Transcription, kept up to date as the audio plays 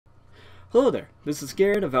Hello there, this is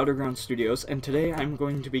Garrett of Outerground Studios, and today I'm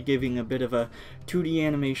going to be giving a bit of a 2D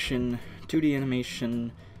animation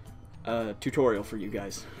tutorial for you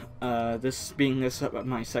guys. This being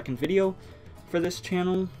my second video for this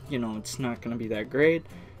channel, you know, it's not going to be that great.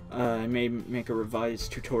 I may make a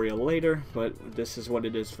revised tutorial later, but this is what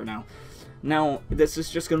it is for now. Now, this is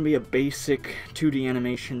just going to be a basic 2D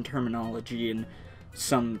animation terminology and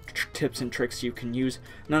some tips and tricks you can use.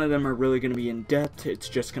 None of them are really going to be in depth. It's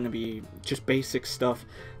just going to be just basic stuff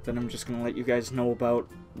that I'm just going to let you guys know about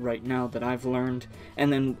right now that I've learned,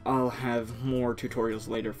 and then I'll have more tutorials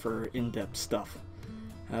later for in-depth stuff.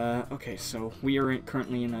 Okay, so we are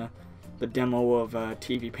currently in the demo of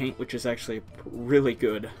TV Paint, which is actually really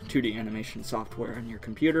good 2D animation software on your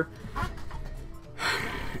computer.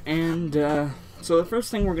 And so the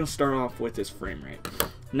first thing we're going to start off with is frame rate.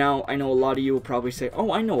 Now, I know a lot of you will probably say,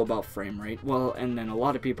 oh, I know about frame rate. Well, and then a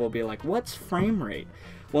lot of people will be like, what's frame rate?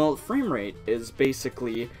 Well, frame rate is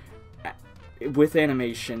basically, with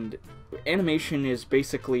animation is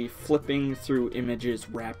basically flipping through images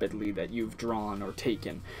rapidly that you've drawn or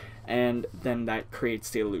taken. And then that creates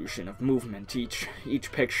the illusion of movement. Each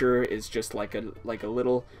picture is just like a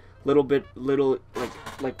little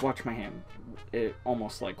watch my hand.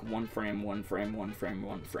 Almost like one frame, one frame, one frame,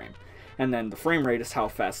 one frame. And then the frame rate is how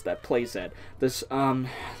fast that plays at. This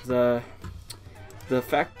the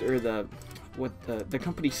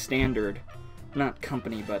company standard, not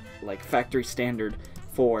company, but like factory standard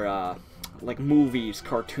for like movies,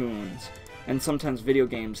 cartoons, and sometimes video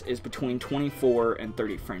games is between 24 and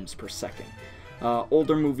 30 frames per second.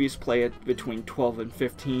 Older movies play it between 12 and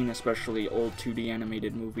 15, especially old 2D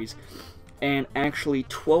animated movies. And actually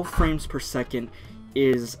 12 frames per second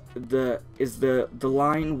is the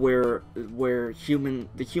line where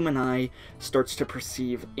the human eye starts to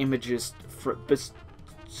perceive images,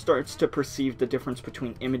 starts to perceive the difference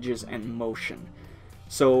between images and motion.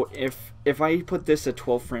 So if I put this at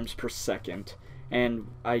 12 frames per second and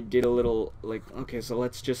I did a little, like, okay, so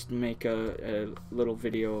let's just make a little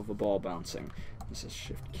video of a ball bouncing. This is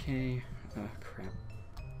Shift K. Crap.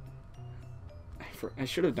 I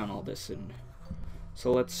should have done all this in.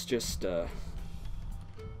 So let's just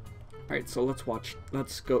Alright, so let's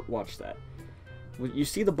go watch that. You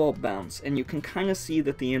see the ball bounce, and you can kind of see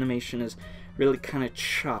that the animation is really kind of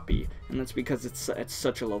choppy, and that's because it's at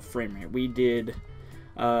such a low frame rate.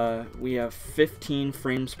 We have 15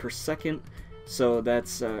 frames per second, so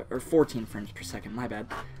that's, or 14 frames per second, my bad.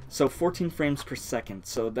 So 14 frames per second,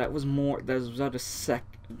 so that was about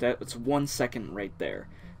that's 1 second right there.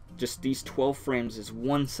 Just these 12 frames is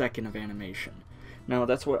 1 second of animation. Now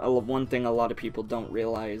that's one thing a lot of people don't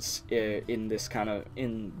realize in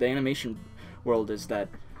the animation world is that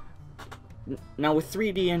now with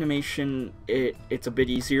 3D animation it's a bit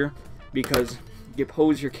easier because you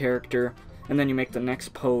pose your character and then you make the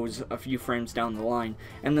next pose a few frames down the line,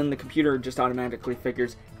 and then the computer just automatically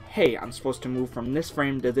figures, hey, I'm supposed to move from this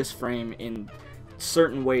frame to this frame in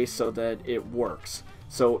certain ways so that it works.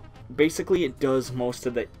 So basically it does most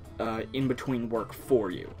of the in-between work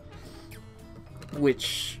for you.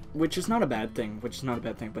 Which is not a bad thing, but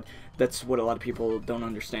that's what a lot of people don't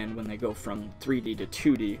understand when they go from 3D to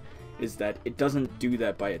 2D, is that it doesn't do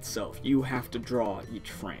that by itself. You have to draw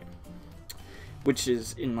each frame, which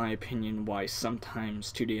is, in my opinion, why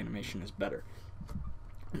sometimes 2D animation is better.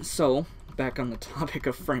 So, back on the topic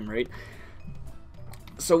of frame rate,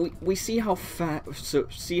 so we see how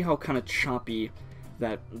kind of choppy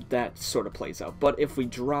that sort of plays out. But if we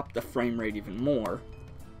drop the frame rate even more,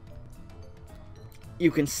 you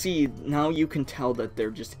can see, now you can tell that they're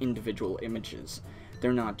just individual images.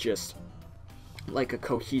 They're not just like a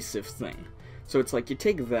cohesive thing. So it's like you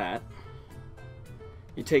take that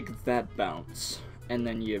bounce, and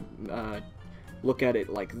then you look at it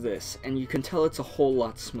like this, and you can tell it's a whole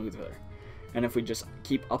lot smoother. And if we just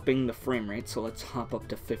keep upping the frame rate, so let's hop up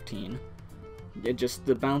to 15,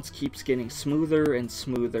 the bounce keeps getting smoother and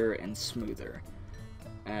smoother and smoother.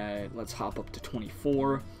 Let's hop up to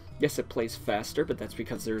 24. Yes, it plays faster, but that's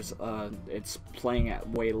because it's playing at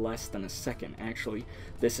way less than a second. Actually,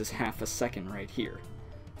 this is half a second right here.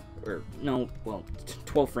 Or, no, well,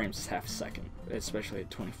 12 frames is half a second, especially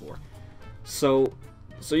at 24. So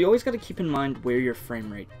you always got to keep in mind where your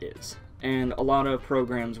frame rate is. And a lot of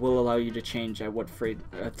programs will allow you to change at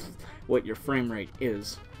what your frame rate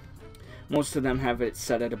is. Most of them have it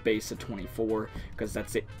set at a base of 24, because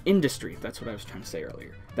that's the industry. That's what I was trying to say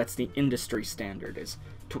earlier. That's the industry standard, is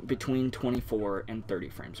between 24 and 30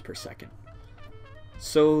 frames per second.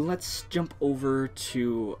 So let's jump over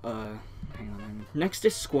to, hang on. Next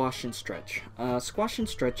is squash and stretch. Squash and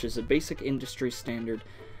stretch is a basic industry standard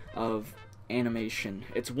of animation.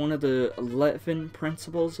 It's one of the 11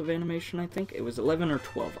 principles of animation, I think. It was 11 or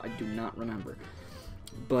 12, I do not remember.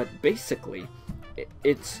 But basically,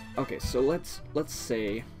 it's okay. So let's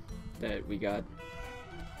say that we got.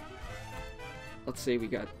 Let's say we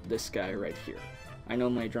got this guy right here. I know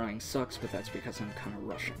my drawing sucks, but that's because I'm kind of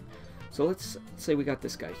rushing. So let's say we got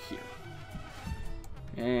this guy here.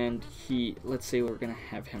 And let's say we're gonna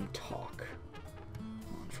have him talk.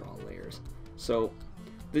 On for all layers. So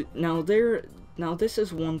now this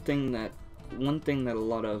is one thing that a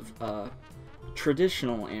lot of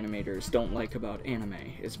traditional animators don't like about anime,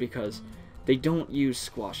 is because they don't use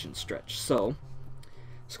squash and stretch. So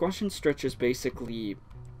squash and stretch is basically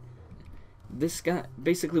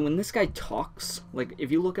when this guy talks, like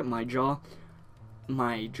if you look at my jaw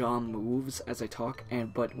moves as I talk,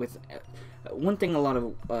 but with one thing a lot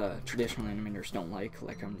of traditional animators don't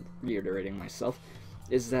like I'm reiterating myself,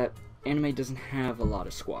 is that anime doesn't have a lot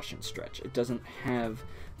of squash and stretch. It doesn't have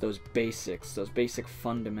those basic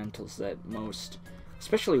fundamentals that most,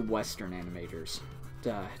 especially Western animators,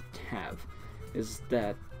 have. Is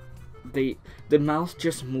that the mouth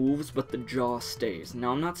just moves, but the jaw stays.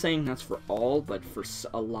 Now, I'm not saying that's for all, but for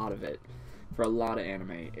a lot of it, for a lot of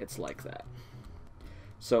anime, it's like that.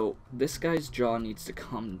 So this guy's jaw needs to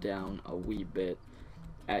come down a wee bit,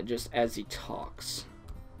 just as he talks.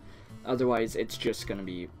 Otherwise, it's just gonna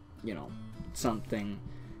be, you know, something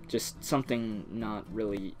not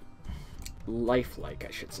really lifelike,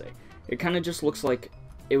 I should say. It kind of just looks like,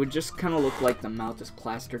 it would just kind of look like the mouth is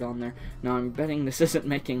plastered on there. Now, I'm betting this isn't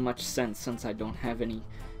making much sense since I don't have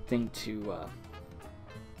anything to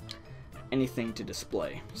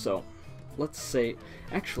display. So, let's say,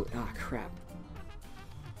 actually, crap,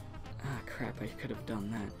 I could have done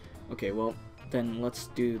that. Okay, well, then let's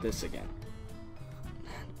do this again.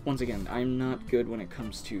 Once again, I'm not good when it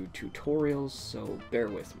comes to tutorials, so bear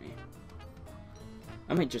with me.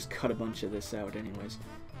 I might just cut a bunch of this out anyways.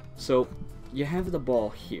 So, you have the ball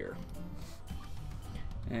here,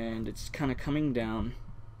 and it's kind of coming down.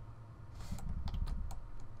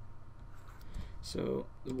 So,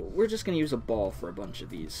 we're just going to use a ball for a bunch of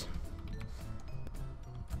these.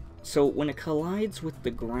 So, when it collides with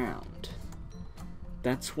the ground,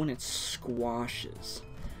 that's when it squashes.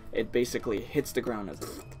 It basically hits the ground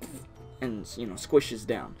and you know, squishes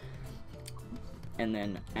down. And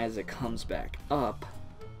then as it comes back up,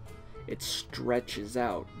 it stretches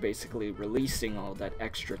out, basically releasing all that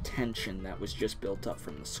extra tension that was just built up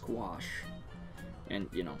from the squash. And,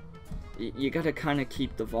 you know, you gotta kind of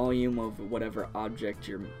keep the volume of whatever object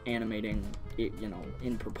you're animating, you know,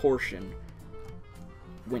 in proportion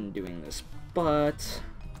when doing this. But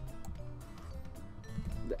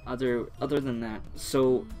other than that,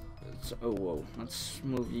 so oh whoa, let's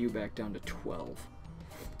move you back down to 12.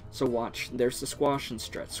 So watch, there's the squash and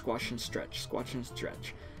stretch, squash and stretch, squash and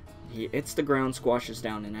stretch. He hits the ground, squashes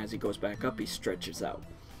down, and as he goes back up, he stretches out.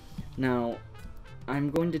 Now, I'm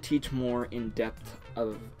going to teach more in depth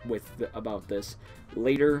about this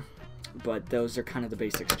later, but those are kind of the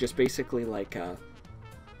basics. Just basically like,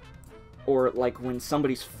 or like when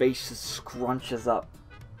somebody's face scrunches up,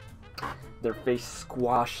 their face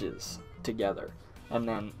squashes together, and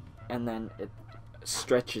then it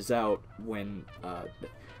stretches out when,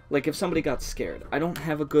 like if somebody got scared. I don't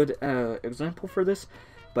have a good example for this,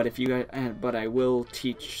 but but I will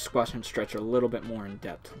teach squash and stretch a little bit more in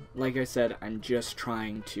depth. Like I said, I'm just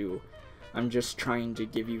trying to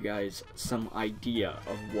give you guys some idea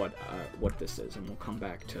of what this is, and we'll come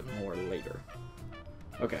back to more later.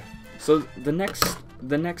 Okay, so the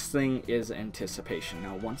next thing is anticipation.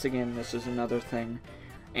 Now, once again, this is another thing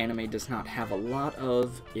anime does not have a lot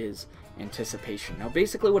of, is anticipation. Now,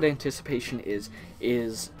 basically what anticipation is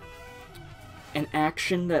an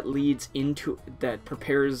action that that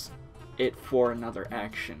prepares it for another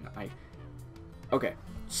action. Okay,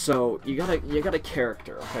 so you got a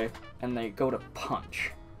character, okay, and they go to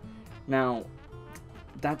punch. Now,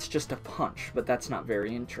 that's just a punch, but that's not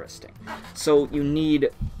very interesting. So you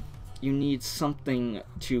need something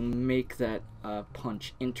to make that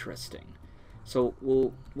punch interesting. So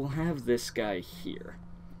we'll have this guy here.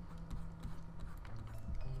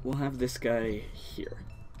 We'll have this guy here.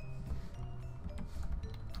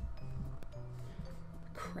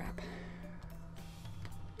 Crap.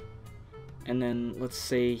 And then let's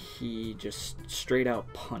say he just straight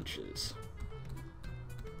out punches.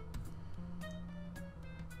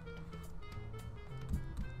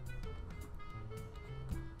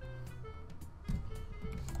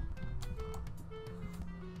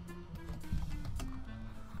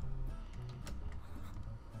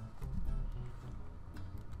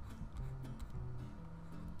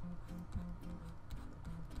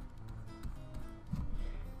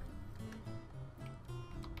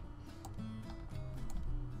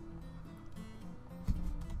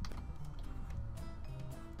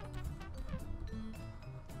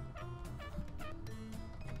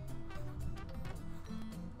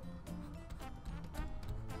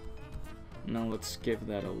 Now let's give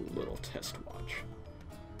that a little test watch.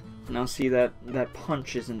 Now see that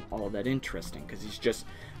punch isn't all that interesting because he's just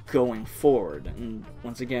going forward, and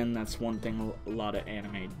once again that's one thing a lot of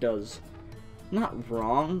anime does. Not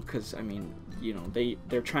wrong, because I mean, you know,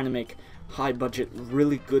 they're trying to make high budget,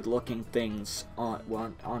 really good looking things on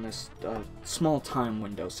a small time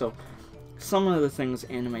window. So some of the things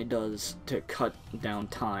anime does to cut down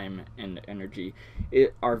time and energy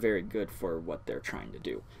are very good for what they're trying to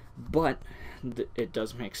do. But it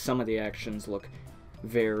does make some of the actions look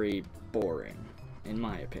very boring, in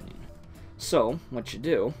my opinion. So, what you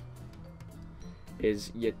do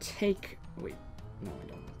is you take... Wait, no, I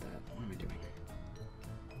don't want that. What am I doing?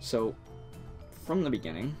 So, from the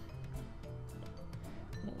beginning,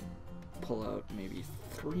 we'll pull out maybe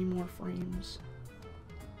 3 more frames.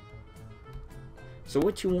 So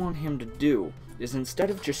what you want him to do is, instead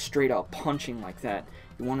of just straight out punching like that,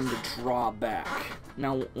 you want him to draw back.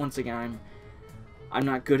 Now, once again, I'm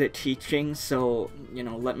not good at teaching, so, you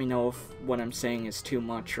know, let me know if what I'm saying is too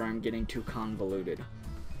much or I'm getting too convoluted.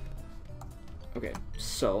 Okay,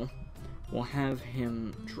 so we'll have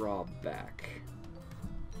him draw back.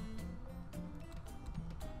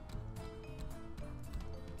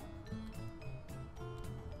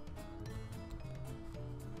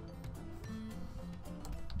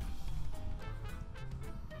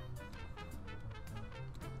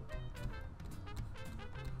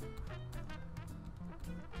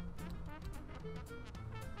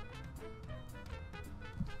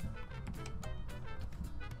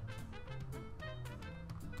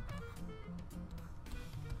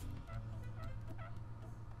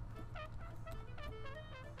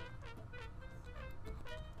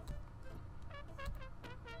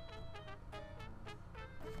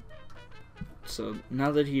 So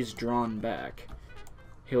now that he's drawn back,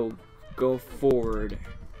 he'll go forward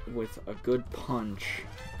with a good punch.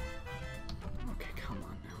 Okay, come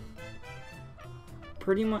on now.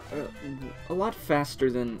 Pretty much a lot faster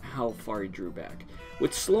than how far he drew back.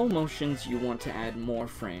 With slow motions, you want to add more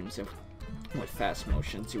frames, and with fast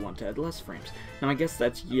motions, you want to add less frames. Now, I guess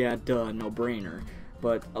that's, yeah, duh, no-brainer,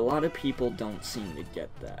 but a lot of people don't seem to get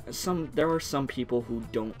that. There are some people who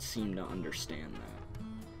don't seem to understand that.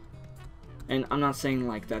 And I'm not saying,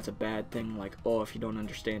 like, that's a bad thing, like, oh, if you don't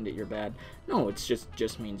understand it, you're bad. No, it's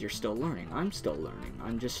just means you're still learning. I'm still learning.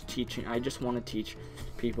 I'm just teaching. I just want to teach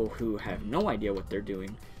people who have no idea what they're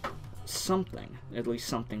doing something, at least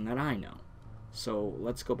something that I know. So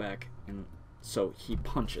let's go back, and so he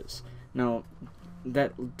punches. Now,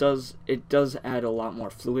 it does add a lot more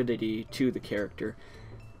fluidity to the character.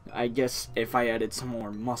 I guess if I added some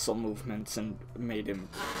more muscle movements and made him,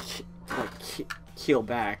 like, heel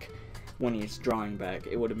back when he's drawing back,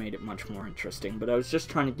 it would have made it much more interesting. But I was just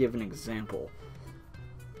trying to give an example.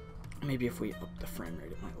 Maybe if we up the frame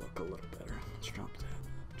rate, it might look a little better. Let's drop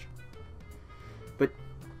that. But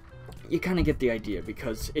you kind of get the idea,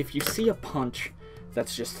 because if you see a punch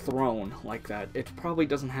that's just thrown like that, it probably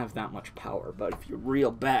doesn't have that much power. But if you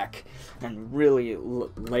reel back and really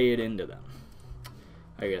lay it into them,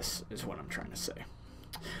 I guess is what I'm trying to say.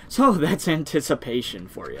 So that's anticipation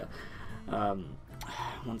for you.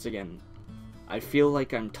 Once again, I feel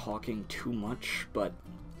like I'm talking too much, but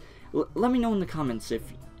let me know in the comments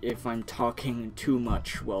if I'm talking too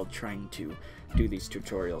much while trying to do these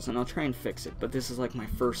tutorials, and I'll try and fix it. But this is like my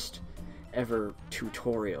first ever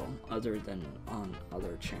tutorial, other than on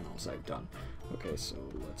other channels I've done. Okay, so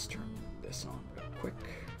let's turn this on real quick.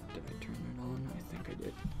 Did I turn it on? I think I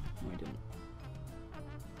did. No, I didn't.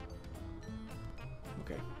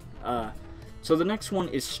 Okay. So the next one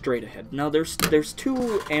is straight ahead. Now there's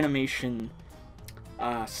two animation,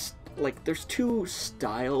 there's two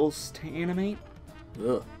styles to animate.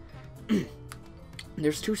 Ugh.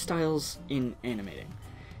 There's two styles in animating.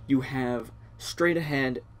 You have straight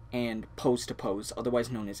ahead and pose to pose,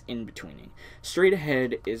 otherwise known as in-betweening. Straight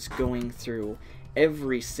ahead is going through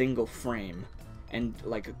every single frame and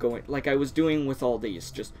like I was doing with all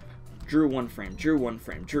these, just drew one frame, drew one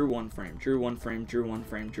frame, drew one frame, drew one frame, drew one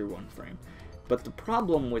frame, drew one frame. But the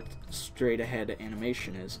problem with straight ahead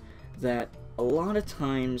animation is that a lot of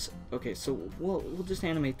times, okay, so we'll just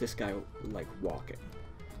animate this guy like walking.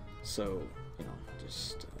 So, you know,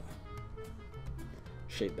 just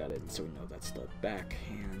shade that in so we know that's the back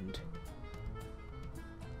hand.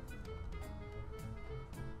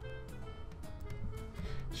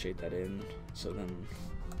 Shade that in, so then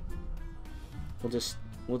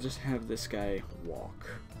we'll just have this guy walk.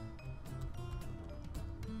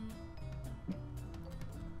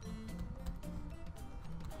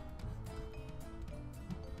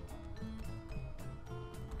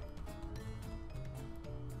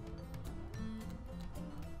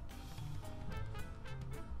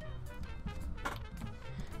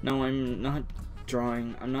 Now, I'm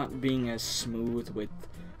not being as smooth with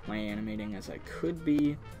my animating as I could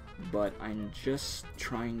be, but I'm just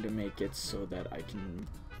trying to make it so that I can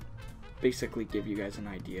basically give you guys an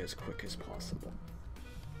idea as quick as possible.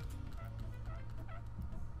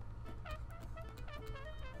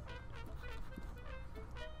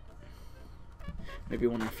 Maybe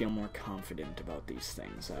when I feel more confident about these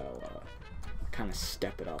things, I'll kind of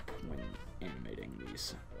step it up when animating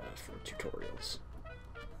these for tutorials.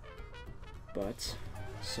 But,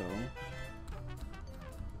 so...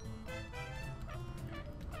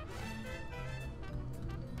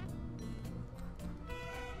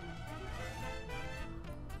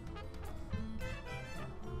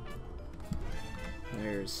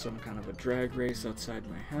 there's some kind of a drag race outside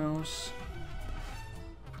my house.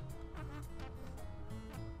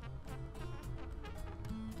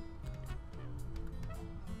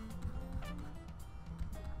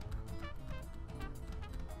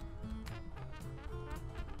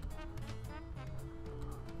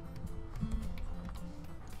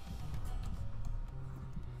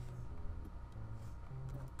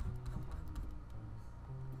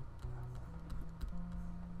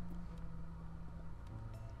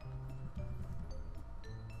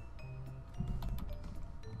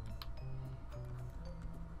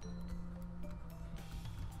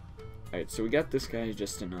 Alright, so we got this guy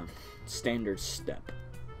just in a standard step.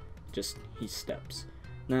 Just, he steps.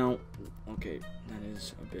 Now, okay, that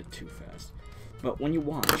is a bit too fast. But when you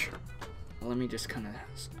watch, let me just kind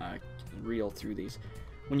of reel through these.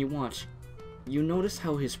 When you watch, you notice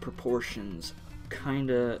how his proportions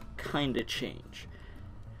kinda change.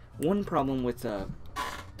 One problem with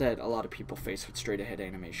that a lot of people face with straight ahead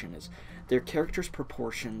animation is their characters'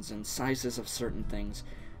 proportions and sizes of certain things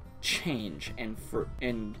change, and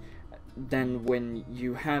then when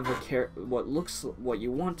you have what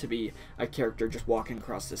you want to be a character just walking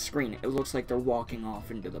across the screen, it looks like they're walking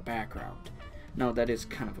off into the background. Now that is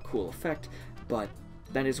kind of a cool effect, but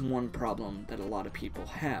that is one problem that a lot of people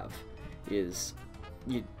have, is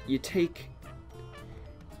you take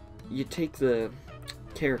the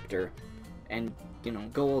character and, you know,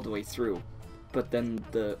 go all the way through, but then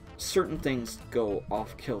the certain things go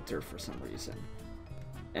off kilter for some reason.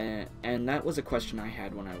 And that was a question I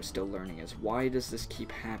had when I was still learning, is why does this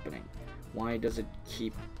keep happening? Why does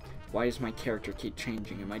my character keep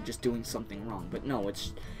changing? Am I just doing something wrong? But no,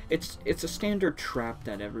 it's a standard trap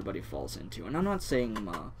that everybody falls into. And I'm not saying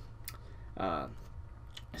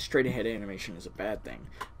straight ahead animation is a bad thing,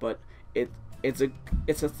 but it's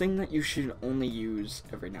a thing that you should only use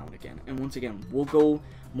every now and again. And once again, we'll go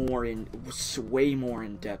way more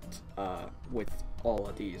in depth with all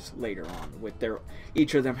of these later on, with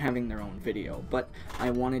each of them having their own video. But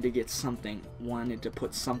I wanted to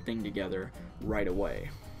put something together right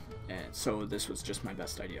away, and so this was just my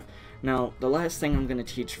best idea. Now, the last thing I'm going to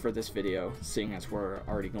teach for this video, seeing as we're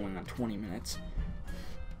already going on 20 minutes,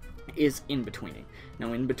 is in-betweening.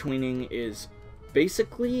 Now, in-betweening is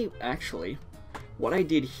basically, actually, what I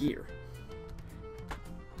did here.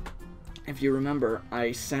 If you remember,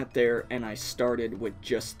 I sat there and I started with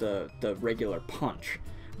just the regular punch,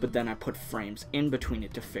 but then I put frames in between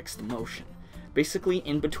it to fix the motion. Basically,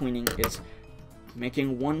 in-betweening is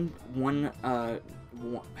making one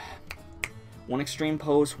extreme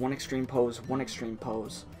pose, one extreme pose, one extreme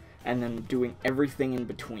pose, and then doing everything in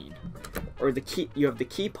between. Or you have the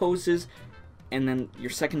key poses, and then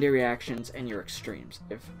your secondary actions and your extremes,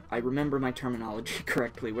 if I remember my terminology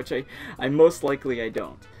correctly, which I most likely I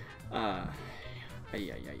don't. What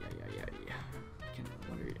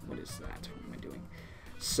is that? What am I doing?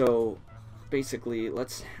 So, basically,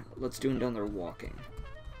 let's do another walking.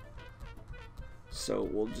 So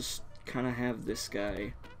we'll just kind of have this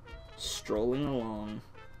guy strolling along.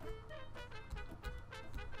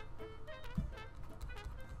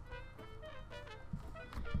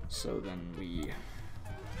 So then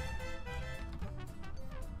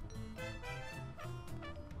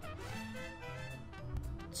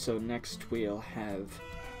so next we'll have,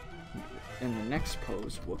 in the next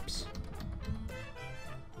pose,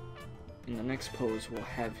 in the next pose we'll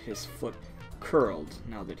have his foot curled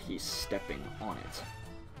now that he's stepping on it.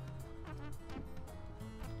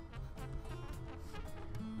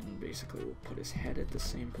 And basically we'll put his head at the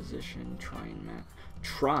same position,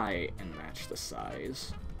 try and match the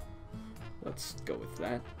size. Let's go with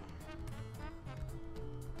that.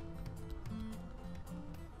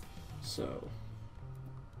 So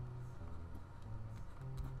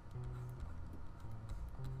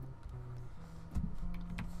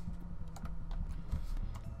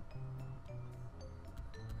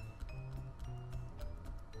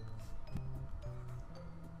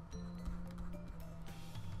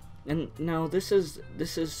And now this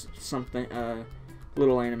is something,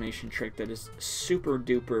 little animation trick that is super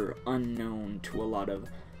duper unknown to a lot of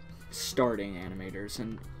starting animators,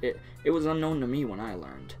 and it was unknown to me when I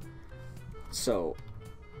learned. So,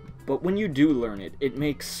 but when you do learn it, it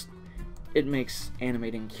makes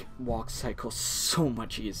animating walk cycles so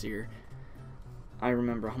much easier. I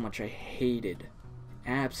remember how much I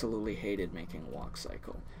absolutely hated making a walk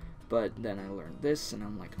cycle, but then I learned this, and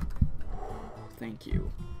I'm like, thank you,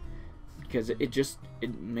 because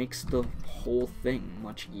it makes the whole thing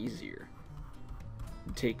much easier.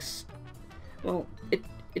 It takes, well,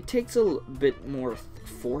 it takes a bit more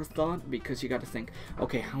forethought, because you got to think,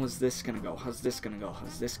 okay, how is this gonna go? How's this gonna go?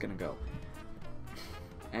 How's this gonna go?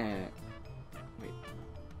 Wait.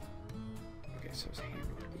 Okay, so his hand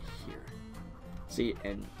would be here. See,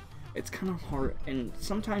 and it's kind of hard, and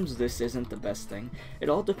sometimes this isn't the best thing. It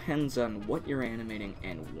all depends on what you're animating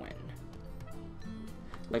and when.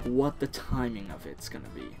 Like, what the timing of it's gonna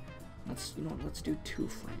be. Let's do 2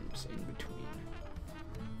 frames in between.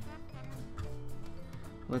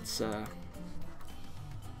 Let's,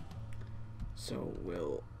 so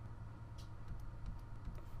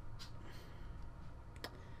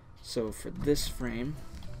for this frame,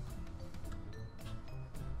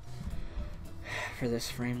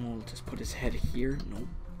 we'll just put his head here. Nope.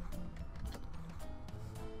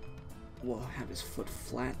 We'll have his foot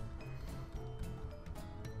flat.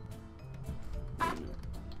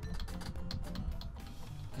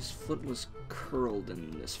 His foot was curled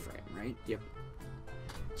in this frame, right? Yep.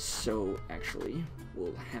 So, actually,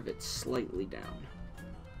 we'll have it slightly down.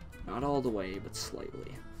 Not all the way, but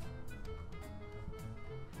slightly.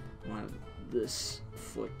 We'll have this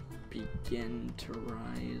foot begin to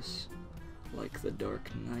rise like the Dark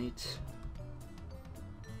Knight.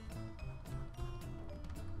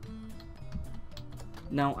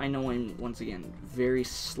 Now, I know I'm, once again, very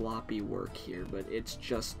sloppy work here, but it's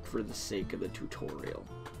just for the sake of the tutorial.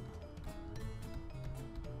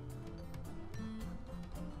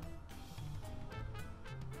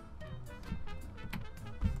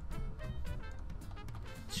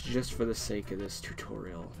 It's just for the sake of this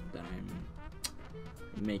tutorial that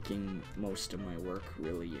I'm making most of my work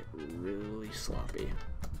really, really sloppy.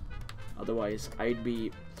 Otherwise, I'd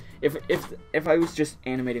be... If I was just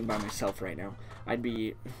animating by myself right now, I'd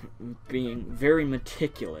be being very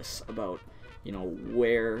meticulous about, you know,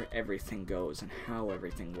 where everything goes and how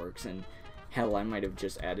everything works, and hell, I might have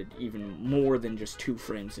just added even more than just 2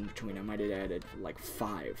 frames in between. I might have added like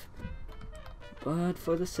 5. But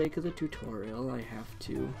for the sake of the tutorial, I have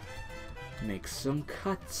to make some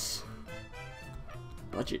cuts.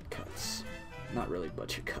 Budget cuts. Not really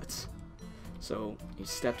budget cuts. So he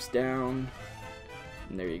steps down,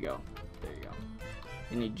 and there you go. There you go.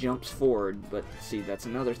 And he jumps forward, but see, that's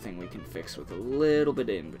another thing we can fix with a little bit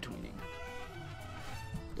of in-betweening.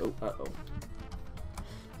 Oh, uh-oh.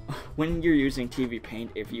 When you're using TV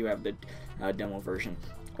Paint, if you have the demo version,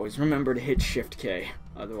 always remember to hit Shift-K.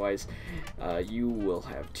 Otherwise, you will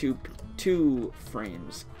have two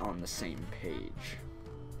frames on the same page.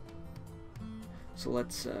 So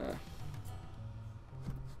let's,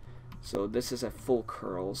 so this is a full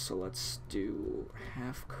curl, so let's do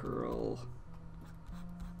half curl.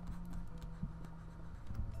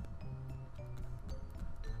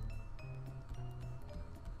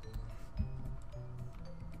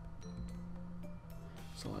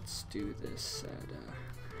 So let's do this at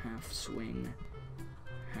half swing,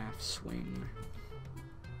 half swing.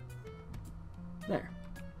 There.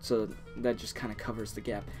 So that just kind of covers the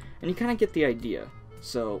gap. And you kind of get the idea.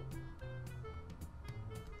 So,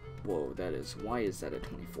 whoa, that is, why is that a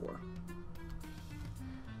 24?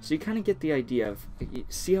 So you kind of get the idea of,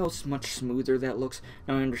 see how much smoother that looks?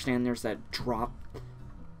 Now I understand there's that drop.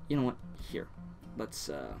 You know what? Here.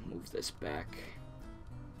 Let's move this back.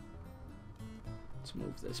 Let's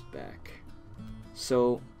move this back.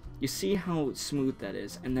 So you see how smooth that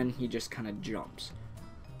is, and then he just kind of jumps.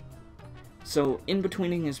 So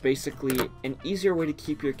in-betweening is basically an easier way to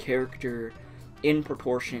keep your character in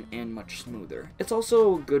proportion and much smoother. It's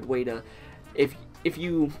also a good way to, if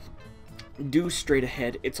you do straight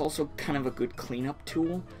ahead, it's also kind of a good cleanup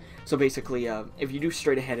tool. So basically, if you do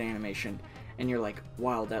straight ahead animation, and you're like,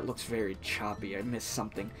 wow, that looks very choppy, I missed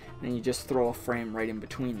something, then you just throw a frame right in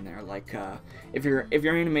between there. Like, if you're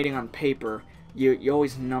animating on paper, you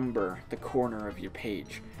always number the corner of your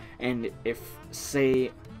page, and if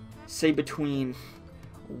say between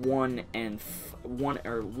 1 and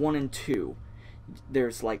 2,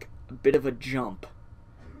 there's like a bit of a jump,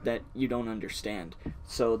 that you don't understand.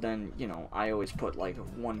 So then, you know, I always put like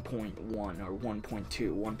 1.1 or 1.2,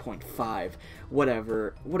 1.5,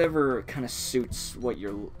 whatever kind of suits what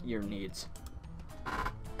your needs.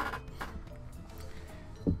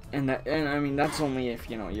 And I mean, that's only if,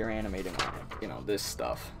 you know, you're animating, you know, this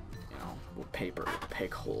stuff, you know, with paper,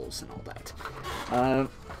 peg holes and all that.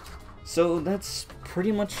 So that's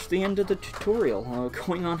pretty much the end of the tutorial.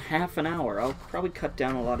 Going on half an hour. I'll probably cut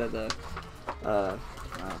down a lot of the, oh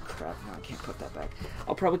crap, no, I can't put that back.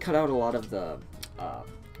 I'll probably cut out a lot of the,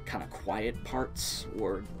 kind of quiet parts,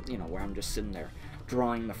 or, you know, where I'm just sitting there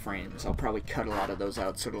drawing the frames. I'll probably cut a lot of those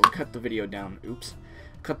out, so it'll cut the video down,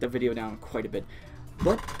 cut the video down quite a bit.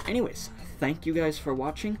 But anyways, thank you guys for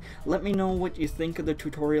watching. Let me know what you think of the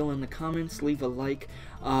tutorial in the comments. Leave a like.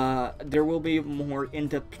 There will be more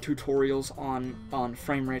in-depth tutorials on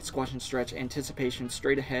frame rate, squash and stretch, anticipation,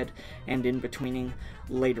 straight ahead, and in betweening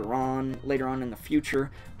later on in the future.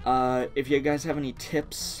 If you guys have any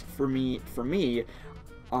tips for me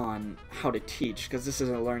on how to teach, because this is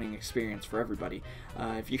a learning experience for everybody.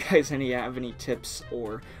 If you guys have any tips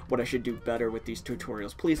or what I should do better with these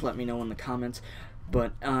tutorials, please let me know in the comments.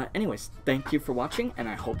 But anyways, thank you for watching, and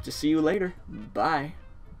I hope to see you later. Bye!